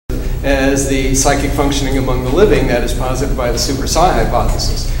as the psychic functioning among the living that is posited by the super psi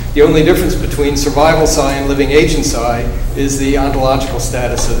hypothesis. The only difference between survival psi and living agent psi is the ontological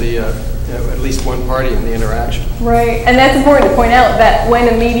status of the at least one party in the interaction. Right, and that's important to point out that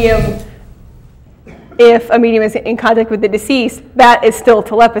when a medium, if a medium is in contact with the deceased, that is still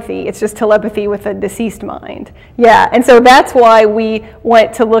telepathy. It's just telepathy with a deceased mind. Yeah, and so that's why we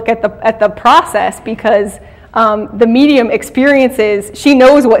went to look at the process, because the medium experiences, she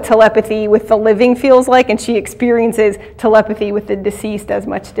knows what telepathy with the living feels like, and she experiences telepathy with the deceased as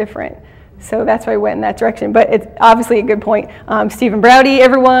much different. So that's why I went in that direction. But it's obviously a good point. Stephen Browdy,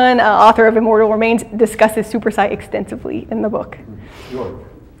 everyone, author of Immortal Remains, discusses super psi extensively in the book. Sure.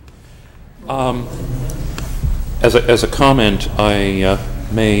 As a comment, I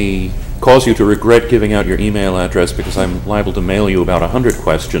may cause you to regret giving out your email address because I'm liable to mail you about 100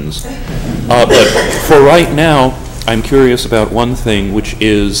 questions. But for right now, I'm curious about one thing, which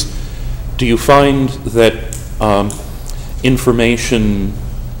is, do you find that information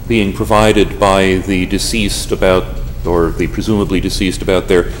being provided by the deceased about, or the presumably deceased about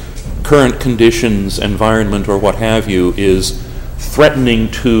their current conditions, environment, or what have you, is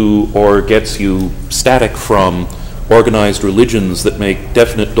threatening to or gets you static from organized religions that make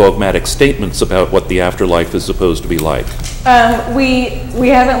definite dogmatic statements about what the afterlife is supposed to be like? We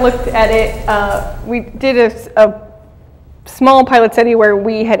haven't looked at it. We did a small pilot study where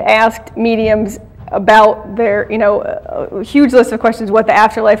we had asked mediums about their, a huge list of questions, what the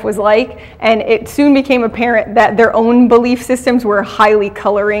afterlife was like, and it soon became apparent that their own belief systems were highly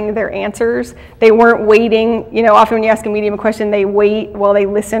coloring their answers. They weren't waiting, often when you ask a medium a question, they wait while they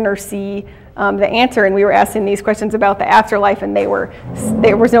listen or see the answer, and we were asking these questions about the afterlife, and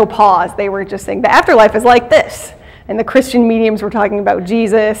there was no pause. They were just saying, the afterlife is like this. And the Christian mediums were talking about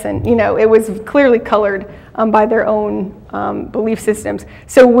Jesus, and it was clearly colored by their own belief systems.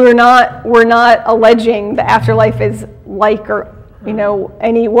 So we're not alleging the afterlife is like, or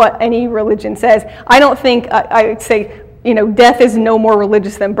what any religion says. I don't think I would say death is no more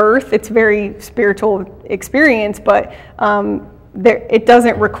religious than birth. It's very spiritual experience, but it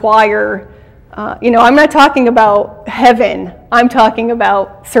doesn't require. I'm not talking about heaven. I'm talking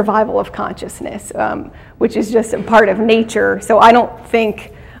about survival of consciousness, which is just a part of nature. So I don't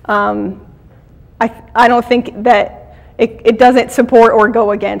think I don't think that it doesn't support or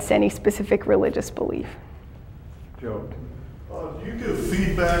go against any specific religious belief. Joe, do you give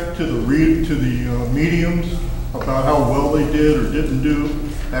feedback to the mediums about how well they did or didn't do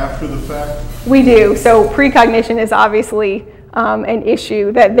after the fact? We do. So precognition is obviously an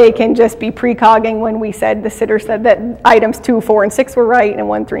issue, that they can just be precogging when we said, the sitter said that items 2, 4, and 6 were right and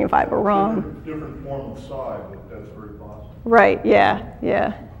 1, 3, and 5 were wrong. Different form of psi, but that's very possible. Right,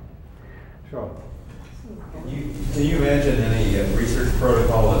 yeah. sure. Can you imagine any research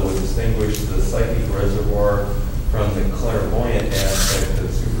protocol that would distinguish the psychic reservoir from the clairvoyant aspect of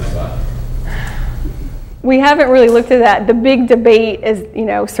super psi? We haven't really looked at that. The big debate is,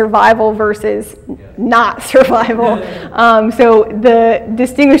 survival versus not survival. So the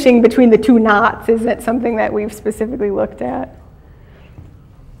distinguishing between the two nots isn't something that we've specifically looked at.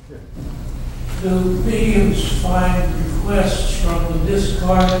 Do mediums find requests from the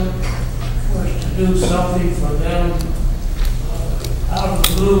discarded to do something for them out of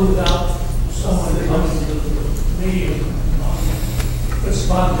the blue without someone coming to the medium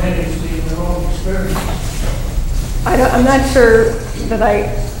spontaneously in their own experience? I'm not sure that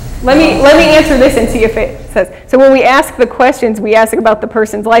let me answer this and see if it says. So when we ask the questions, we ask about the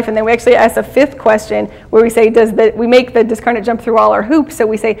person's life, and then we actually ask a fifth question where we say, we make the discarnate jump through all our hoops, so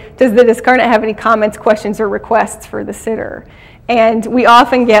we say, does the discarnate have any comments, questions, or requests for the sitter? And we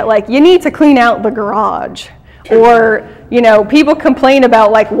often get you need to clean out the garage. Or, people complain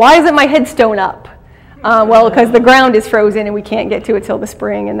about why isn't my headstone up? Well, because the ground is frozen and we can't get to it till the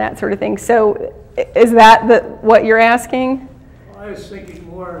spring and that sort of thing. So is that what you're asking? Well, I was thinking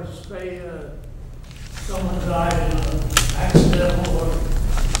more, say, someone died in an accidental or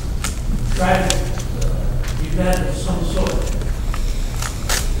tragic event of some sort.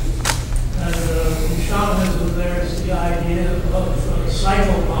 And in shamanism, there's the idea of a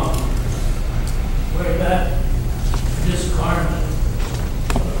cycle pump, where that discarnate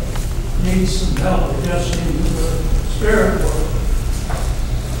needs some help adjusting to the spirit world.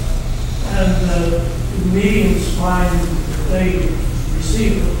 And mediums find that they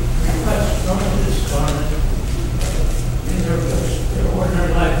receive a request from the discarnate in their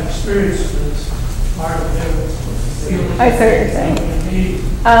ordinary life experience as part of their feeling. I see what you're saying.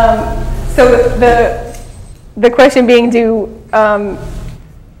 So the question being, do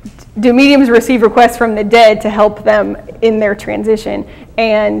mediums receive requests from the dead to help them in their transition?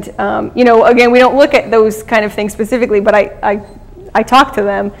 And, you know, again, we don't look at those kind of things specifically, but I talk to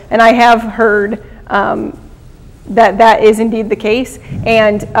them, and I have heard that is indeed the case.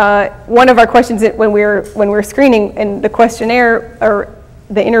 And one of our questions when we're screening in the questionnaire or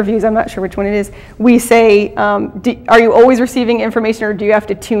the interviews, I'm not sure which one it is, we say, are you always receiving information, or do you have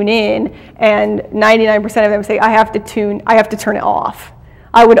to tune in? And 99% of them say, I have to turn it off.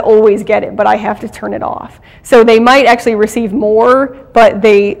 I would always get it, but I have to turn it off. So they might actually receive more, but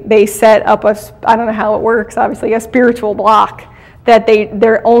they set up I don't know how it works, obviously, a spiritual block that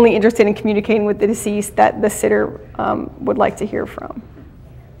they're only interested in communicating with the deceased that the sitter would like to hear from.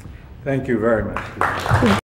 Thank you very much.